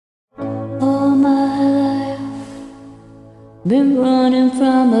Been running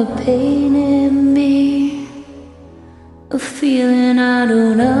from a pain in me, a feeling I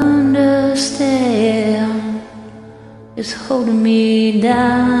don't understand. It's holding me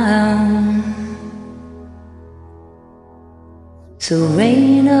down. So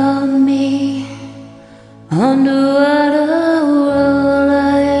rain on me, underwater all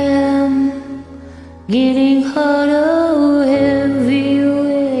I am, getting harder every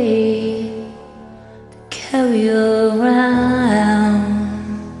way to carry around.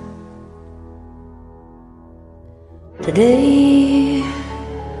 Today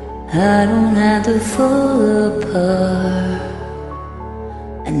I don't have to fall apart,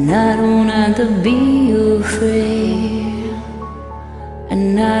 and I don't have to be afraid,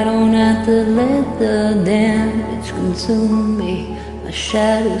 and I don't have to let the damage consume me, my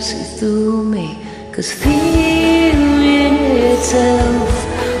shadow see through me. Cause fear in itself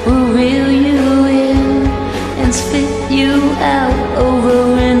will reel you in and spit you out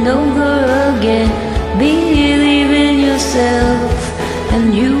over and over again. Believe in yourself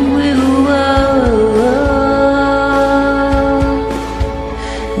and you will walk.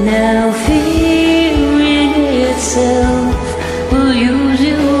 Now fear in itself will use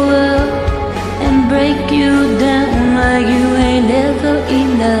you up and break you down like you ain't ever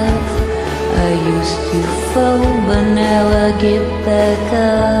enough. I used to fall, but now I get back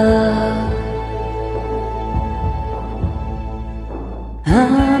up.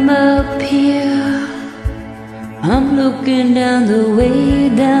 I'm up here, I'm looking down the way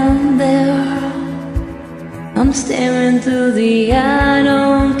down there. I'm staring through the I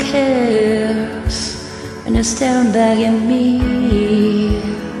don't cares, and they're staring back at me.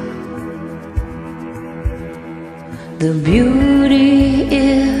 The beauty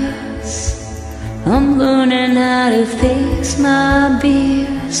is I'm learning how to face my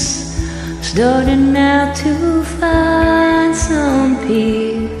fears, starting now to find some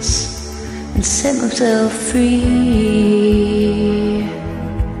peace and set myself free.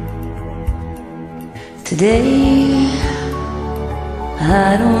 Today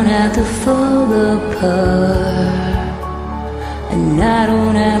I don't have to fall apart, and I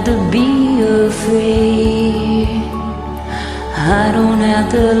don't have to be afraid. I don't have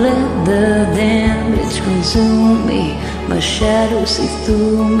to let the damage consume me, my shadow see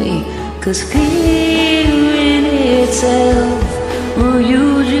through me. Cause fear in itself will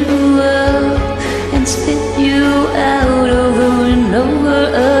use you up and spit you out over and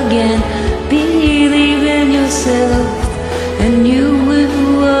over again. Believe in yourself and you will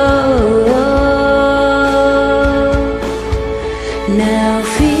walk. Now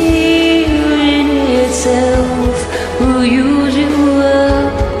fear in itself will use you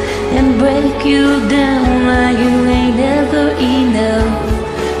up and break you down like you ain't ever enough.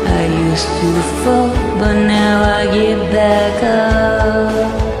 I used to fall, but now I get back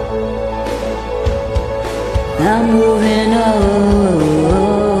up. I'm moving on.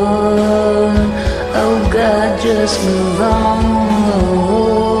 Oh God, just move on.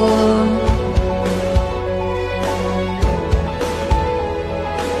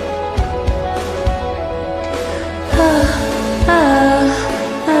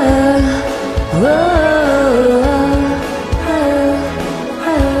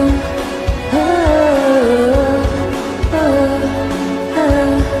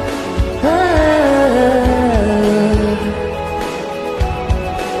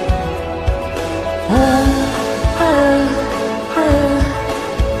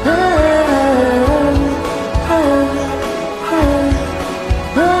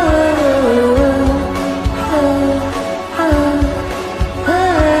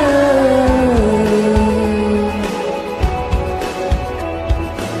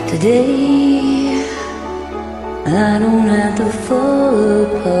 Today I don't have to fall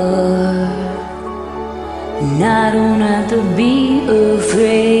apart, and I don't have to be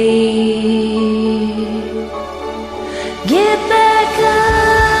afraid. Get back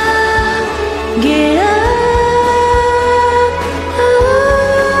up, get up.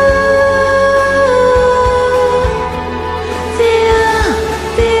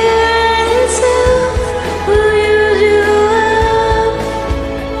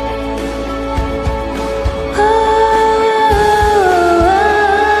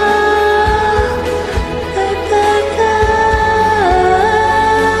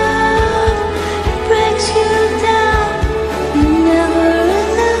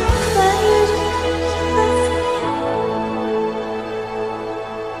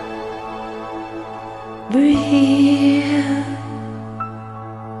 Breathe,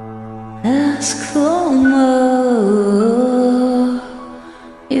 ask for more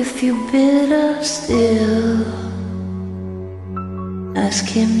if you're bitter still. Ask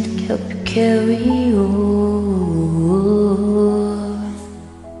him to help you carry on.